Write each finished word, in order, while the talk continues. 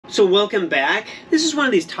So welcome back. This is one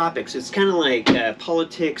of these topics. It's kind of like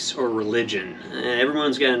politics or religion.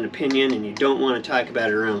 Everyone's got an opinion and you don't want to talk about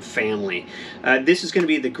it around family. This is going to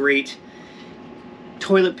be the great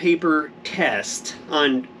toilet paper test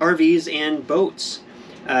on RVs and boats.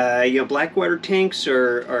 Blackwater tanks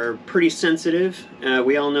are pretty sensitive.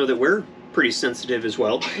 We all know that we're pretty sensitive as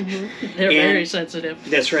well. Mm-hmm. They're very sensitive.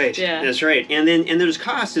 That's right. Yeah. That's right. And there's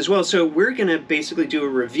cost as well. So we're going to basically do a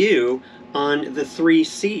review on the 3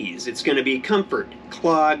 C's. It's going to be comfort,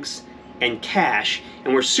 clogs, and cash.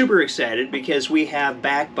 And we're super excited because we have,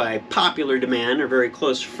 back by popular demand, our very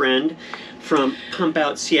close friend from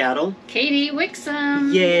Pumpout Seattle, Katie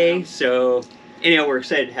Wixom. Yay! So, anyhow, we're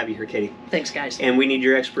excited to have you here, Katie. Thanks, guys. And we need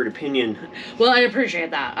your expert opinion. Well, I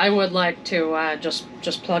appreciate that. I would like to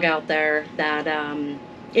just plug out there that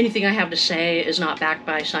anything I have to say is not backed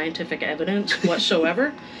by scientific evidence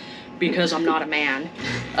whatsoever, because I'm not a man.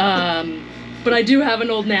 But I do have an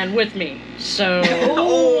old man with me, so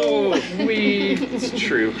we It's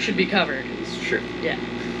true. should be covered. It's true. Yeah.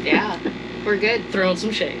 Yeah, we're good. Throwing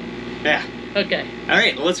some shade. Yeah. Okay. All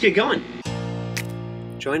right, well, let's get going.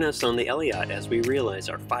 Join us on the Elli-Yacht as we realize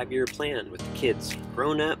our 5-year plan with the kids.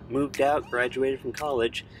 Grown up, moved out, graduated from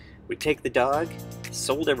college. We take the dog,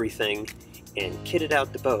 sold everything, and kitted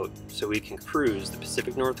out the boat so we can cruise the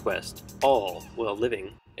Pacific Northwest, all while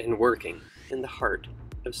living and working in the heart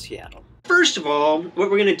of Seattle. First of all, what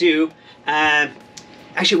we're going to do,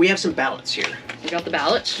 actually we have some ballots here. We got the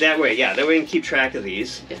ballots? That way we can keep track of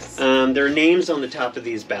these. Yes. There are names on the top of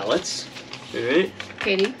these ballots. All right.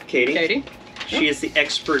 Katie. Katie. She is the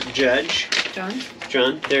expert judge.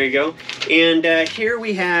 John, there you go. And here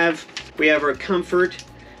we have our comfort.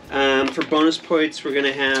 For bonus points, we're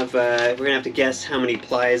gonna have to guess how many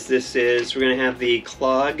plies this is. We're gonna have the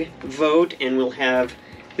clog vote, and we'll have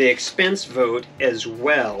the expense vote as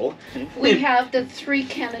well. we have the 3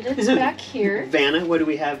 candidates back here, Vanna, what do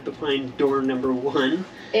we have behind door number 1?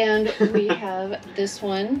 and we have this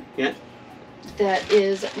one. Yeah. That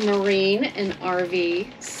is marine and RV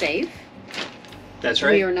safe. That's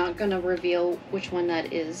right. We are not going to reveal which one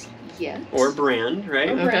that is yet. Or brand, right?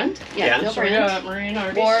 Or brand. Yeah. Yeah, no So we brand. got marine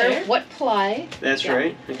RV Or safe. what ply. That's Yeah.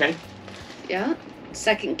 right. Okay. Yeah.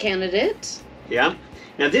 Second candidate. Yeah.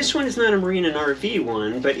 Now this one is not a marine and RV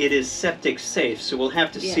one, but it is septic safe, so we'll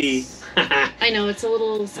have to see. Yes. I know, it's a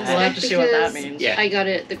little suspect We'll have to see what that because means. Yeah. I got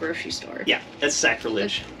it at the grocery store. Yeah, that's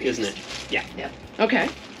sacrilege, isn't it? Yeah. Okay.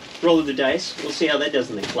 Roll of the dice. We'll see how that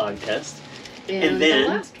does in the clog test. And then- the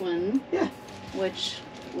last one, Yeah. which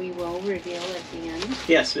we will reveal at the end.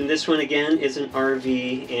 Yes, and this one again is an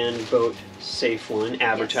RV and boat safe one,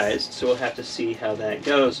 advertised, so we'll have to see how that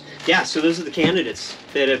goes. Yeah, so those are the candidates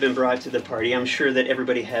that have been brought to the party. I'm sure that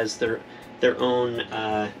everybody has their own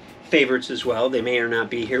favorites as well. They may or not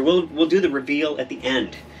be here. We'll do the reveal at the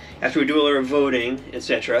end, after we do all our voting,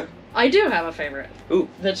 etc. I do have a favorite. Ooh.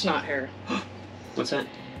 That's not here. What's that?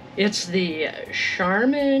 It's the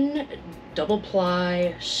Charmin Double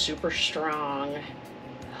Ply Super Strong.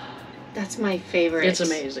 That's my favorite. It's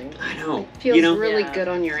amazing. I know. Feels you know, really Yeah. good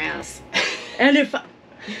on your ass. And if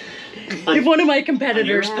one of my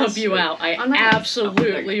competitors ass pump you or- out, I On my-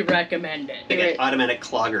 absolutely recommend it. like an automatic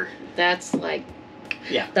clogger. That's like,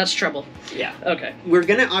 That's trouble. Yeah. Okay. We're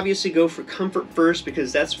going to obviously go for comfort first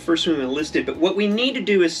because that's the first one we listed, but what we need to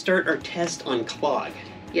do is start our test on clog.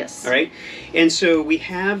 yes. All right, and so we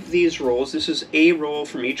have these rolls. This is a roll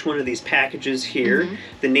from each one of these packages here. Mhm.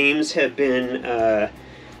 The names have been,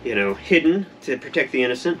 hidden to protect the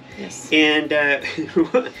innocent. Yes. And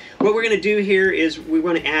what we're going to do here is we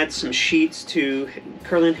want to add some sheets to.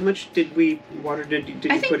 Carlin, how much water did you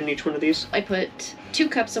put in each one of these? I put 2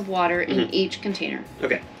 cups of water in each container.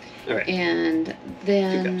 Okay, all right. And 2 cups.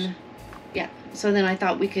 then, so then I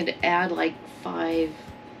thought we could add like 5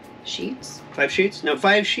 sheets. 5 sheets? No,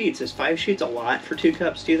 5 sheets. Is 5 sheets a lot for 2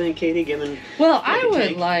 cups? Do you think, Katie? Given Well, I Like a would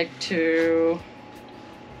tank? like to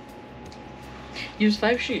use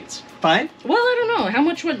 5 sheets. 5? Well, I don't know. How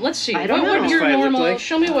much would... Let's see. I don't What know. would your What does 5 look normal... like?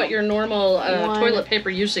 Show me what your normal 1, toilet paper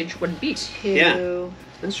usage would be. 2, Yeah.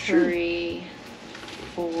 That's true. 3,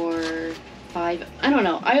 4, 5. I don't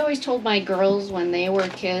know. I always told my girls when they were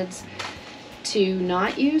kids to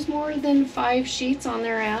not use more than 5 sheets on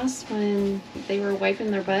their ass when they were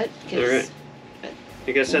wiping their butt. All right.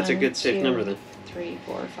 I guess that's a 1, good safe 2, number then. 3,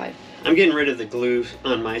 4, 5. I'm getting rid of the glue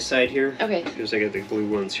on my side here. Okay. Because I got the glue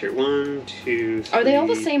ones here. 1, 2, 3. Are they all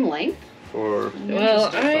the same length? 4.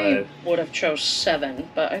 Well, Just I 5. would have chose 7,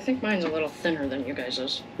 but I think mine's a little thinner than you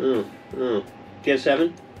guys's. Oh. Do you have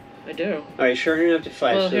 7? I do. All right, shorten it up to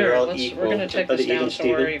 5 Well, so they're here, all equal. we're going to take Are this they even, down so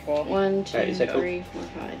we're Steven? equal. 1, 2, Alright, is that cool? 3, 4,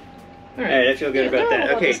 5. All All right, I feel good about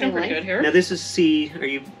that. Okay. I think we're good here. Now this is C. Do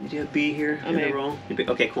you have B here? I'm A. Roll?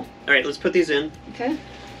 Okay, cool. All right, let's put these in. Okay.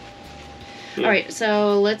 Yeah. All right,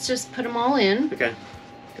 so let's just put them all in. Okay.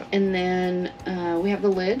 And then we have the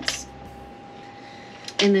lids.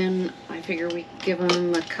 And then I figure we give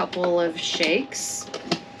them a couple of shakes.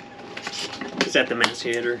 Is that the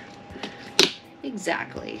masticator?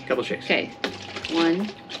 Exactly. Couple shakes. Okay. One.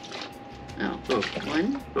 Oh. Oh.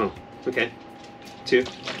 One. Oh. Okay. 2.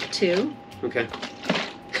 2. Okay.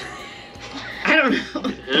 I don't know.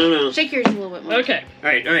 I don't know. Shake yours a little bit more. Okay. All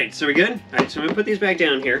right. So we're good? All right, so I'm going to put these back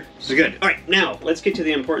down here. This is good. All right, now let's get to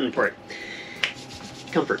the important part.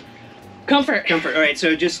 Comfort. Comfort. Comfort. All right,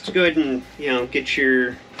 so just go ahead and, get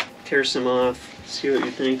your, tear some off. See what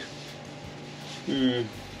you think.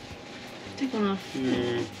 Take one off.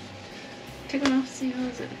 Take one off. See how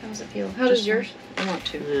does it feel? How Just does yours? I want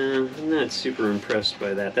to. I'm not super impressed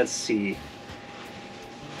by that. That's C.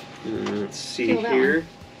 Let's see Feel that here.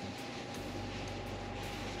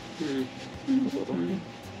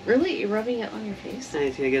 Really? You're rubbing it on your face? I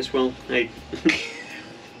guess, well,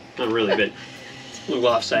 not really, but it's a little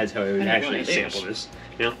offsides how I would I know actually what it is. sample this.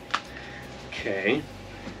 Yeah. Okay.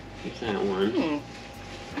 There's that one.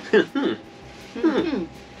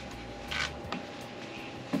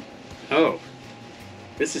 Oh,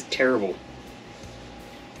 this is terrible.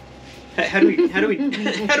 How do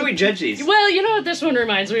we judge these? Well, you know what this one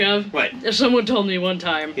reminds me of? What? If someone told me one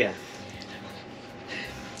time, Yeah.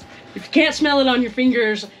 if you can't smell it on your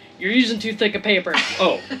fingers, you're using too thick a paper.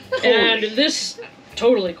 Oh. And Totally. this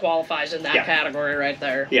totally qualifies in that Yeah. category right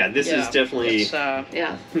there. Yeah, this is definitely. It's,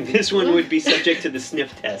 Yeah. This one would be subject to the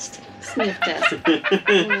sniff test. Sniff test.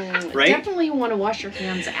 Right? Definitely want to wash your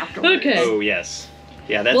hands afterwards. Okay. Oh yes.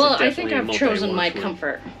 Yeah, that's well, I definitely think a I've chosen my multi-wash one.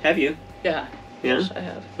 comfort. Have you? Yeah. Yeah. Yes, I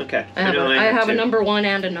have. Okay. I have, know I have a two. number 1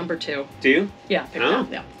 and a number 2. Do you? Yeah, pick Oh.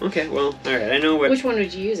 up, yeah. Okay. Well, all right. I know what. Which one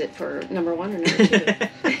would you use it for? Number 1 or number 2?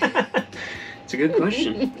 It's a good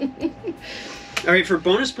question. All right. For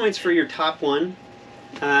bonus points for your top one,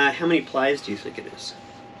 how many plies do you think it is?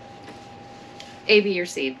 A, B, or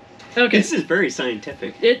C. Okay. This is very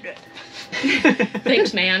scientific.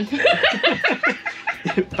 Thanks, man.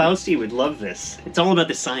 Fausti would love this. It's all about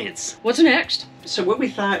the science. What's next? So what we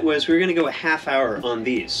thought was we were going to go a half hour on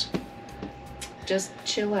these. Just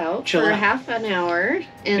chill out Chill for out. half an hour,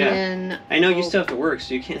 and Yeah. then I know you still have to work,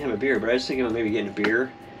 so you can't have a beer, but I was thinking about maybe getting a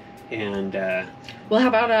beer and, Well, how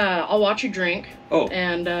about I'll watch you drink oh,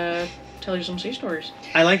 and tell you some sea stories.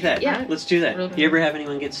 I like that. Yeah. Let's do that. Real good. You ever have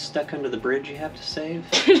anyone get stuck under the bridge you have to save?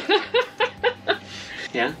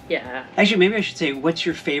 Yeah? Yeah. Actually, maybe I should say, what's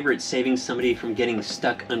your favorite saving somebody from getting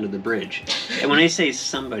stuck under the bridge? And when I say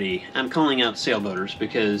somebody, I'm calling out sailboaters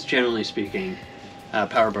because, generally speaking,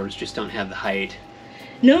 powerboats just don't have the height.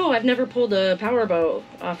 No, I've never pulled a powerboat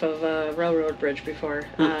off of a railroad bridge before.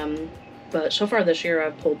 But so far this year,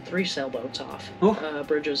 I've pulled 3 sailboats off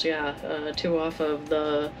bridges. Yeah, 2 off of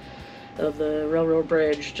the railroad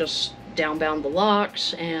bridge, just downbound the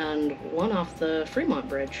locks, and 1 off the Fremont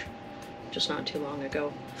Bridge, just not too long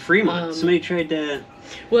ago. Fremont. Somebody tried to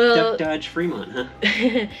Well, duck dodge Fremont,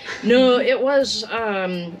 huh? no, it was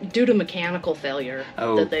due to mechanical failure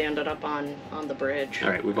Oh. that they ended up on the bridge. All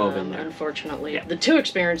right, we've all been there. Unfortunately, Yeah. the 2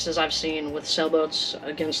 experiences I've seen with sailboats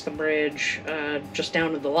against the bridge, just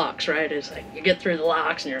down to the locks, right? Is like you get through the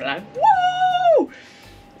locks and you're like, woo!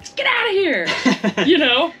 Let's get out of here! You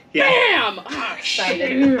know? Yeah. Bam! Oh,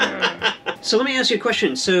 excited. So let me ask you a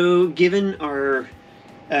question. So given our,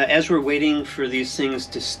 as we're waiting for these things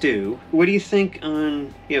to stew, what do you think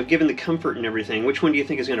on, given the comfort and everything, which one do you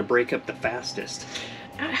think is going to break up the fastest?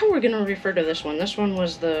 How are we going to refer to this one? This one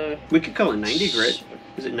was the... We could call it 90 grit.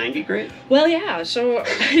 Is it 90 grit? Well, yeah, so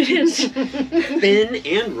it is... Thin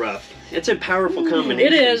and rough. It's a powerful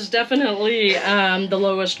combination. It is definitely the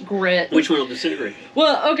lowest grit. Which one will disintegrate?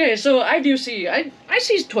 Well, okay, so I do see, I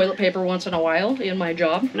see toilet paper once in a while in my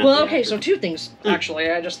job. Not Well, the okay, actor. so 2 things,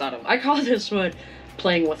 actually, I just thought of. I call this one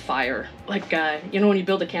playing with fire. Like, when you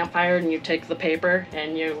build a campfire and you take the paper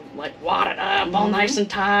and you, wad it up all nice and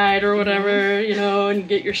tight or whatever, and you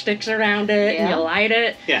get your sticks around it and Yeah. you light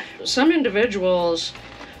it. Yeah. Some individuals,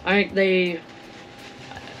 they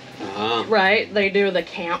do the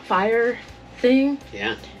campfire thing.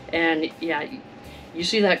 Yeah. And yeah, you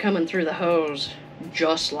see that coming through the hose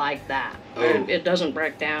just like that. Oh. It doesn't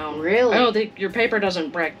break down. Really? Oh, your paper doesn't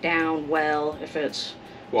break down well if it's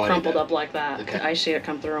crumpled up like that. Okay. I see it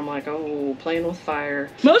come through, I'm like, oh, playing with fire.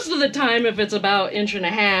 Most of the time, if it's about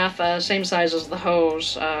 1.5 inches, same size as the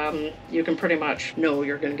hose, you can pretty much know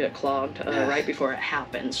you're going to get clogged right before it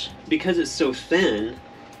happens. Because it's so thin,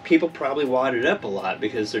 people probably wad it up a lot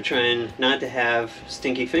because they're trying not to have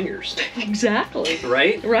stinky fingers. Exactly.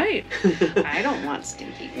 Right? Right. I don't want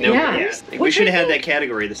stinky. No, Yeah. We should have had that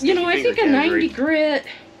category, the stinky I finger think a category. 90 grit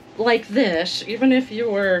like this, even if you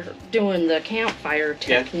were doing the campfire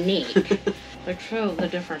technique, like feel the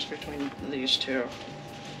difference between these two.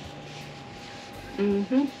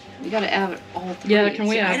 Mm-hmm. You gotta add all three. Yeah, can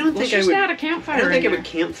we add? I don't let's think I just would- add a campfire. I don't think in I would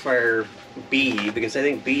campfire B, because I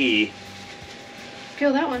think B,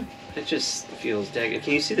 Feel that one. it just feels dagged.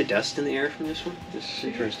 Can you see the dust in the air from this one? This is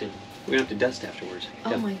interesting. We're going to have to dust afterwards.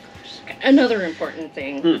 Oh Yep. my gosh. there. Another important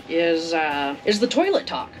thing is the toilet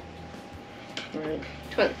talk. Right.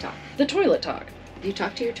 Toilet talk. The toilet talk. Do you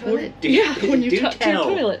talk to your toilet? Yeah, when you Do talk to your tell.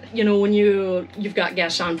 toilet. When you've got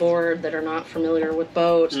guests on board that are not familiar with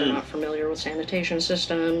boats, they're not familiar with sanitation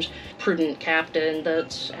systems, prudent captain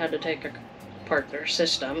that's had to take apart their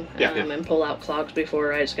system and pull out clogs before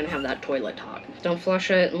ride's going to have that toilet talk. Don't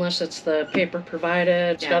flush it unless it's the paper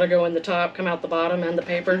provided. It's got to go in the top, come out the bottom, and the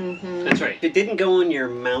paper. Mm-hmm. That's right. If it didn't go in your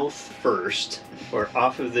mouth first, or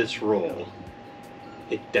off of this roll,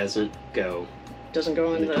 it doesn't go Doesn't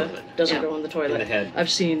go in In the the toilet. go in the toilet. in the head. I've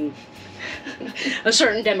seen a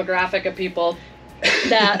certain demographic of people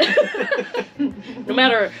that no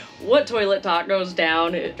matter what toilet talk goes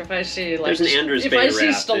down, if I see like There's an Andrews if Bay I see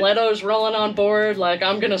raft that- stilettos rolling on board, like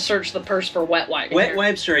I'm gonna search the purse for wet wipe. Wet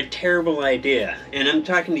wipes are a terrible idea, and I'm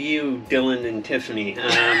talking to you, Dylan and Tiffany.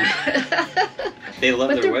 They love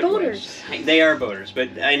But their they're wet boaters. wipes. They are boaters, but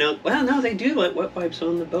I know. Well, no, they do let wet wipes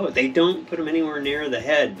on the boat. They don't put them anywhere near the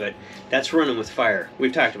head, but that's running with fire.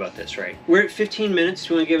 We've talked about this, right? We're at 15 minutes.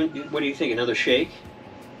 Do you want to give? What do you think? Another shake,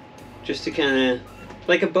 just to kind of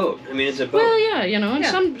like a boat. I mean, it's a boat. Well, yeah, and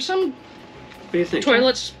Yeah. some What do you think?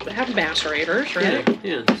 toilets have macerators, right?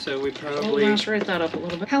 Yeah. So we We'll probably. macerate that up a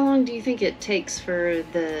little bit. How long do you think it takes for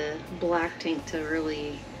the black tank to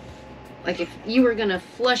really, like, if you were gonna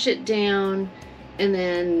flush it down and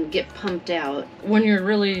then get pumped out? When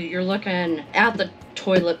you're looking at the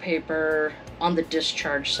toilet paper on the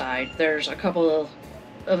discharge side, there's a couple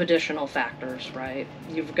of additional factors, right?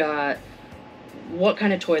 You've got what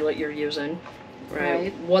kind of toilet you're using,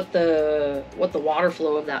 right? What the water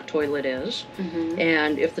flow of that toilet is, Mm-hmm.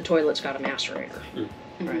 and if the toilet's got a macerator,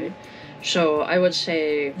 right? So I would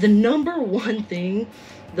say the number one thing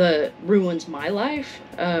that ruins my life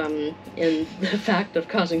in the fact of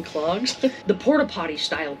causing clogs, the porta potty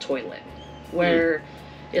style toilet, where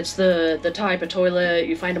it's the type of toilet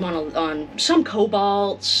you find them on some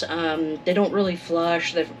cobalts. They don't really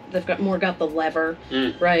flush. They've got the lever,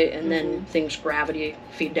 right, and then things gravity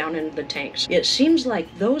feed down into the tanks. It seems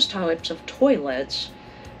like those types of toilets,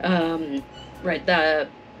 right, the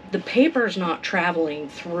paper's not traveling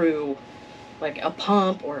through like a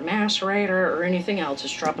pump or a macerator or anything else.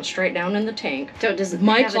 It's dropping straight down in the tank. So it doesn't.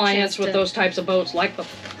 My have a clients chance with to- those types of boats like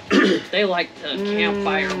they like the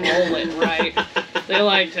campfire rolling, right? They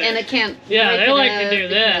like to And it can't. yeah, break they it like up to do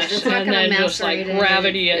because this it's not and gonna then just like macerate it.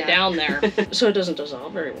 gravity it Yeah. down there, so it doesn't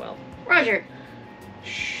dissolve very well. Roger.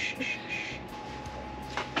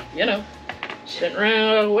 Sitting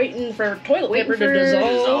around waiting for toilet Waiting paper for- to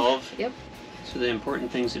dissolve. Dissolve. Yep. So the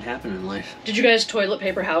important things that happen in life. Did you guys toilet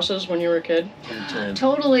paper houses when you were a kid? All the time.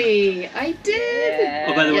 Totally. I did.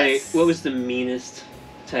 Oh, by the Yes. way, what was the meanest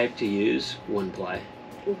type to use? One ply.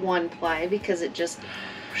 One ply because it just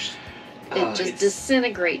It's-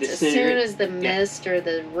 disintegrates as soon disintegrate. as the mist or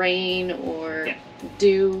the rain or Yeah.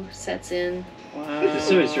 dew sets in. Wow.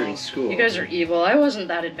 So is during school. You guys are evil. I wasn't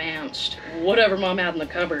that advanced. Whatever mom had in the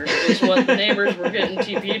cupboard is what the neighbors were getting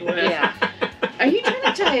TP'd with. Yeah. Are you trying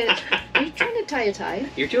to tie it? Are you trying to tie a tie?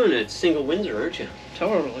 You're doing a single Windsor, aren't you?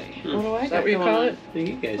 Totally. What do I Is got that what you going call on? it? I think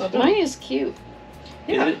you guys. Well, Mine is cute.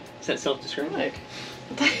 Yeah. Is it? Is that self-described? Like,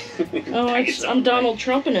 oh, I'm Donald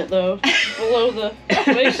Trump in it though, below the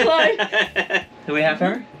waistline. Are we half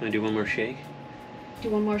hour? Want to do one more shake? Do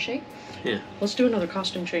one more shake? Yeah. Let's do another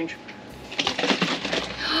costume change.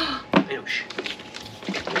 Ouch.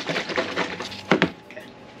 Okay.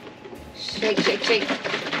 Shake, shake, shake.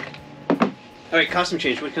 All right, costume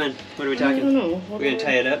change. What kind? What are we I don't talking? know. We're gonna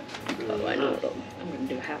tie it up. Oh, I know. I'm gonna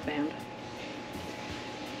do a half band.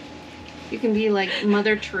 You can be like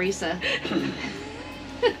Mother Teresa.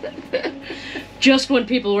 Just when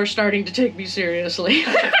people were starting to take me seriously.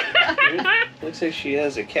 Looks like she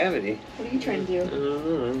has a cavity. What are you trying to I do? don't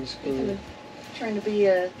know. I'm just gonna... Trying to be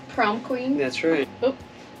a prom queen? That's right. Oh.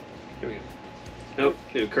 Here we go. Oh,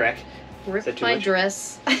 did it crack? Rip that too my much?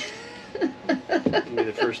 dress. It'll be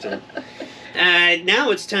the first time. Now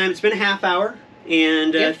it's time. It's been a half hour,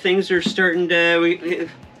 and Yep. things are starting to.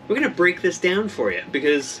 We're gonna break this down for you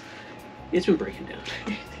because it's been breaking down.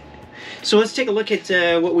 So let's take a look at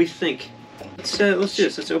what we think. Let's do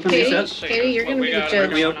this. Let's open these up. Katie, you're going to be the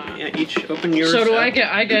judge. Each open yours. So do up.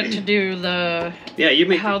 I get to do the you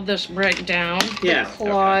make how this break down? Yeah. The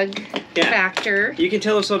clog factor. You can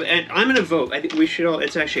tell us a little bit. And I'm going to vote. I think we should all.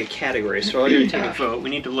 It's actually a category, so I'm going to take a vote.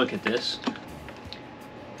 We need to look at this.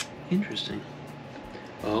 Interesting.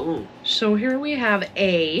 Oh. So here we have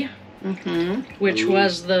A, which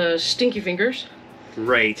was the stinky fingers.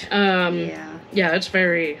 Right. Yeah, it's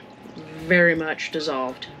very, very much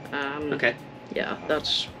dissolved. Okay. Yeah,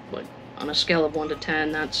 that's like on a scale of 1 to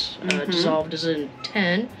 10. That's dissolved as in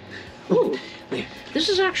 10. Ooh, this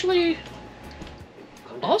is actually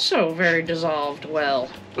also very dissolved well.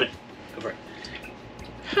 Go for it.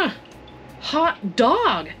 Huh. Hot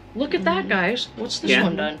dog. Look at that, guys. What's this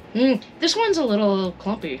one done? This one's a little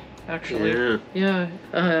clumpy, actually. Yeah.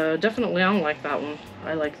 Definitely I don't like that one.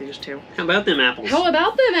 I like these two. How about them apples?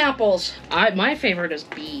 My favorite is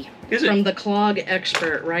B. Is it? From the Clog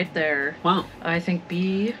expert right there. Wow. I think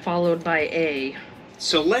B followed by A.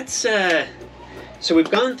 So let's so we've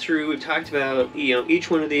gone through, we've talked about, each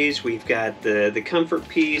one of these. We've got the comfort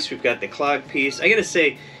piece, we've got the clog piece. I gotta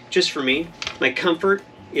say, just for me, my comfort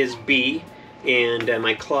is B, and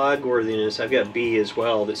my clog worthiness, I've got B as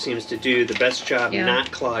well. That seems to do the best job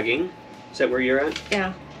not clogging. Is that where you're at?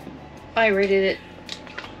 Yeah. I rated it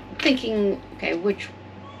thinking, okay, which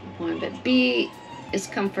one? But B is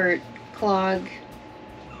comfort, clog,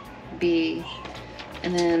 B,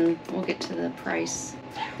 and then we'll get to the price.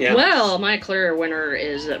 Yeah. Well, my clear winner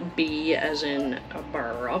is B as in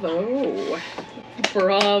bravo.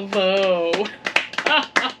 Bravo.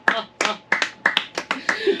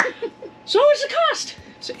 So what's the cost?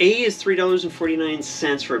 So A is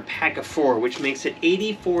 $3.49 for a pack of 4, which makes it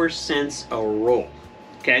 84 cents a roll.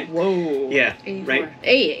 Okay? Whoa. Yeah, 84. right?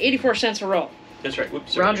 84 cents a roll. That's right.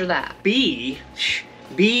 Whoops, sorry. Roger that. B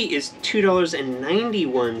is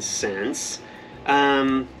 $2.91.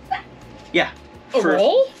 Yeah. A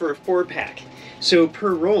roll? For a 4-pack. So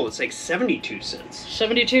per roll, it's like 72 cents.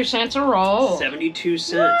 72 cents a roll. 72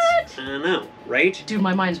 cents. What? I know, right? Dude,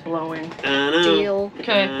 my mind's blowing. I know. Deal.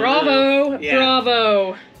 Okay, bravo. Yeah.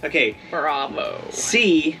 Bravo. Okay. Bravo.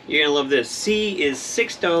 C, you're gonna love this. C is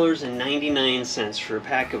 $6.99 for a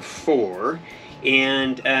pack of 4,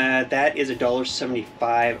 and that is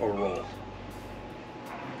 $1.75 a roll.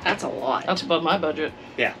 That's a lot. That's above my budget.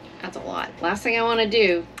 Yeah. That's a lot. Last thing I want to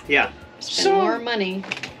do, Yeah. spend more money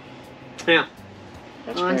Yeah.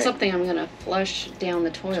 That's on great. something I'm going to flush down the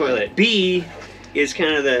Toilet. B is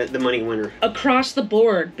kind of the money winner. Across the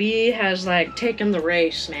board, B has like taken the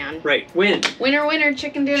race, man. Right. Win. Winner, winner,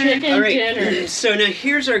 chicken dinner. Chicken All right. dinner. So now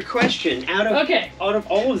here's our question. Out of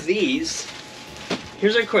all of these,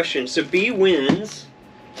 here's our question. So B wins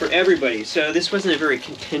for everybody. So this wasn't a very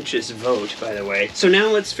contentious vote, by the way. So now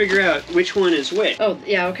let's figure out which one is which. Oh,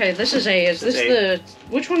 yeah, okay. This is A. Is this A.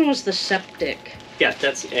 which one was the septic? Yeah,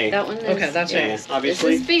 that's A. That one is... Okay, that's A, yes.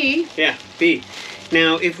 obviously. This is B. Yeah, B.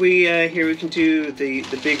 Now, if we, here we can do the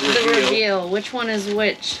big reveal. The reveal. Which one is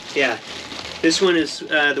which? Yeah. This one is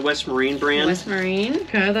the West Marine brand. West Marine.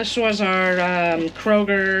 Okay, this was our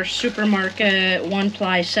Kroger supermarket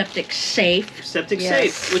one-ply septic safe. Septic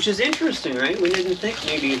Yes. safe, which is interesting, right? We didn't think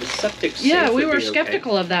maybe the septic safe Yeah, we would were be okay.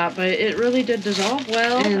 skeptical of that, but it really did dissolve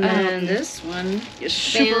well. And then this one, is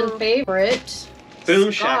fan favorite.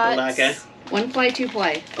 Boom Scott's shakalaka. 1-ply,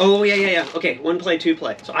 2-ply. Oh, yeah. Okay, 1-ply,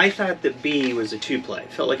 2-ply. So I thought the B was a 2-ply.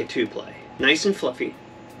 Felt like a 2-ply. Nice and fluffy.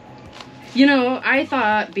 You know, I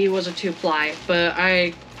thought B was a 2-ply, but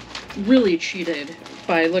I really cheated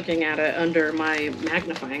by looking at it under my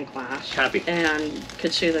magnifying glass. Copy. And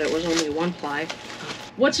could see that it was only 1-ply.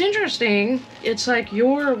 What's interesting, it's like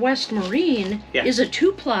your West Marine is a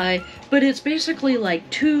 2-ply, but it's basically like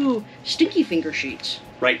 2 stinky finger sheets.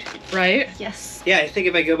 Right. Right? Yes. Yeah, I think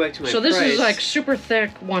if I go back to my So this price, is like super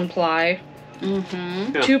thick 1-ply.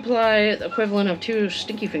 Mm-hmm. Yeah. 2-ply, equivalent of 2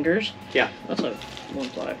 stinky fingers. Yeah. That's a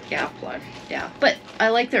 1-ply. Yeah. Half-ply. Yeah. But I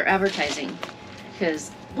like their advertising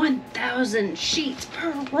because 1,000 sheets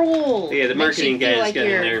per roll. Yeah, the Makes you marketing feel guys like got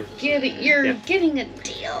in you're there. You're getting a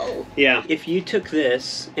deal. Yeah. If you took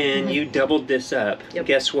this and you doubled this up,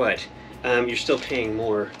 guess what? You're still paying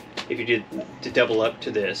more if you did to double up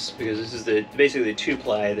to this, because this is basically the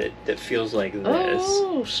 2-ply that feels like this.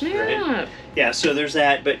 Oh, snap. Right? Yeah, so there's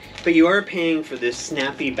that, but you are paying for this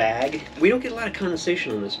snappy bag. We don't get a lot of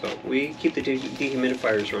condensation on this boat. We keep the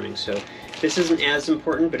dehumidifiers running, so this isn't as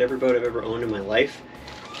important, but every boat I've ever owned in my life,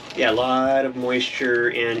 yeah, a lot of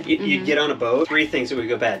moisture, and you'd get on a boat, 3 things that would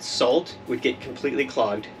go bad. Salt would get completely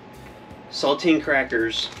clogged, saltine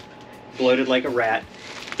crackers bloated like a rat,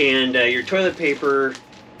 and your toilet paper,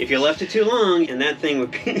 If you left it too long, and that thing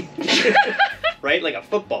would be right like a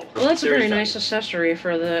football. Well, that's a very nice accessory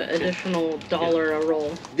for the additional $1 a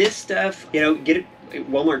roll. This stuff, you know, get it at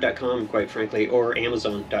Walmart.com, quite frankly, or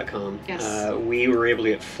Amazon.com. Yes. We were able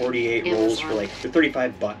to get 48 rolls for like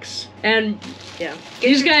 $35. And yeah, Get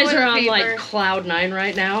these your guys are toilet on paper. like cloud 9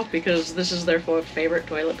 right now because this is their favorite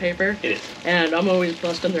toilet paper. It is. And I'm always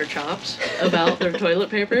busting their chops about their toilet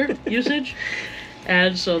paper usage.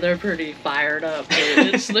 And so they're pretty fired up.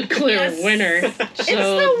 It's the clear winner.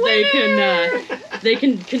 So they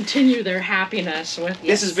can continue their happiness with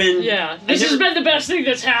This has been this has been the best thing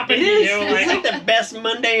that's happened It to is. you. It's like the best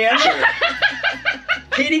Monday ever.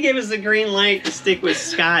 Katie gave us the green light to stick with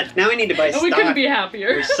Scott. Now we need to buy stock We couldn't be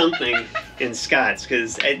happier. or something in Scott's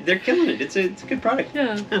because they're killing it. It's a good product.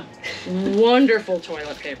 Yeah. Wonderful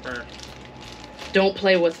toilet paper. Don't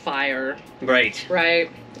play with fire. Right.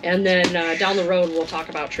 Right. And then down the road we'll talk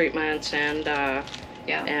about treatments and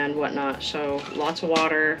and whatnot. So lots of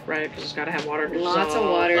water, right? Because it's got to have water to dissolve. Lots of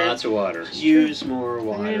water. Lots of water. Use more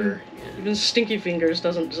water. Even Stinky Fingers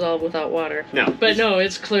doesn't dissolve without water. No. But no,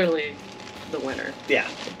 it's clearly the winner. Yeah.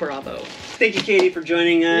 Bravo. Thank you, Katie, for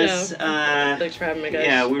joining us. Thanks for having me, guys.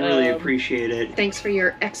 Yeah, we really appreciate it. Thanks for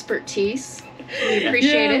your expertise. We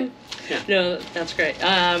appreciate it. Yeah. No, that's great.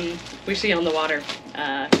 We see you on the water.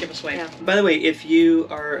 Give us a wave. Yeah. By the way, if you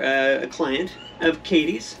are a client of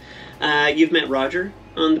Katie's, you've met Roger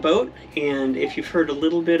on the boat, and if you've heard a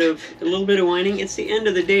little bit of whining, it's the end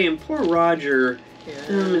of the day, and poor Roger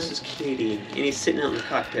misses Katie, and he's sitting out in the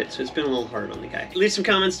cockpit, so it's been a little hard on the guy. Leave some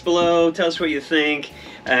comments below. Tell us what you think.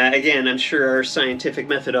 Again, I'm sure our scientific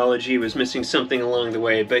methodology was missing something along the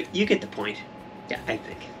way, but you get the point. Yeah. I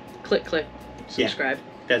think. Click, subscribe.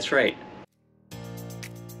 That's right.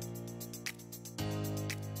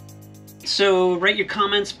 So write your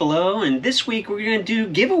comments below, and this week we're going to do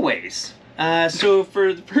giveaways. So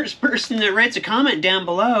for the first person that writes a comment down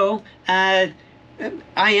below, IM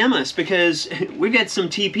us because we've got some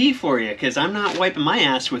TP for you, because I'm not wiping my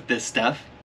ass with this stuff.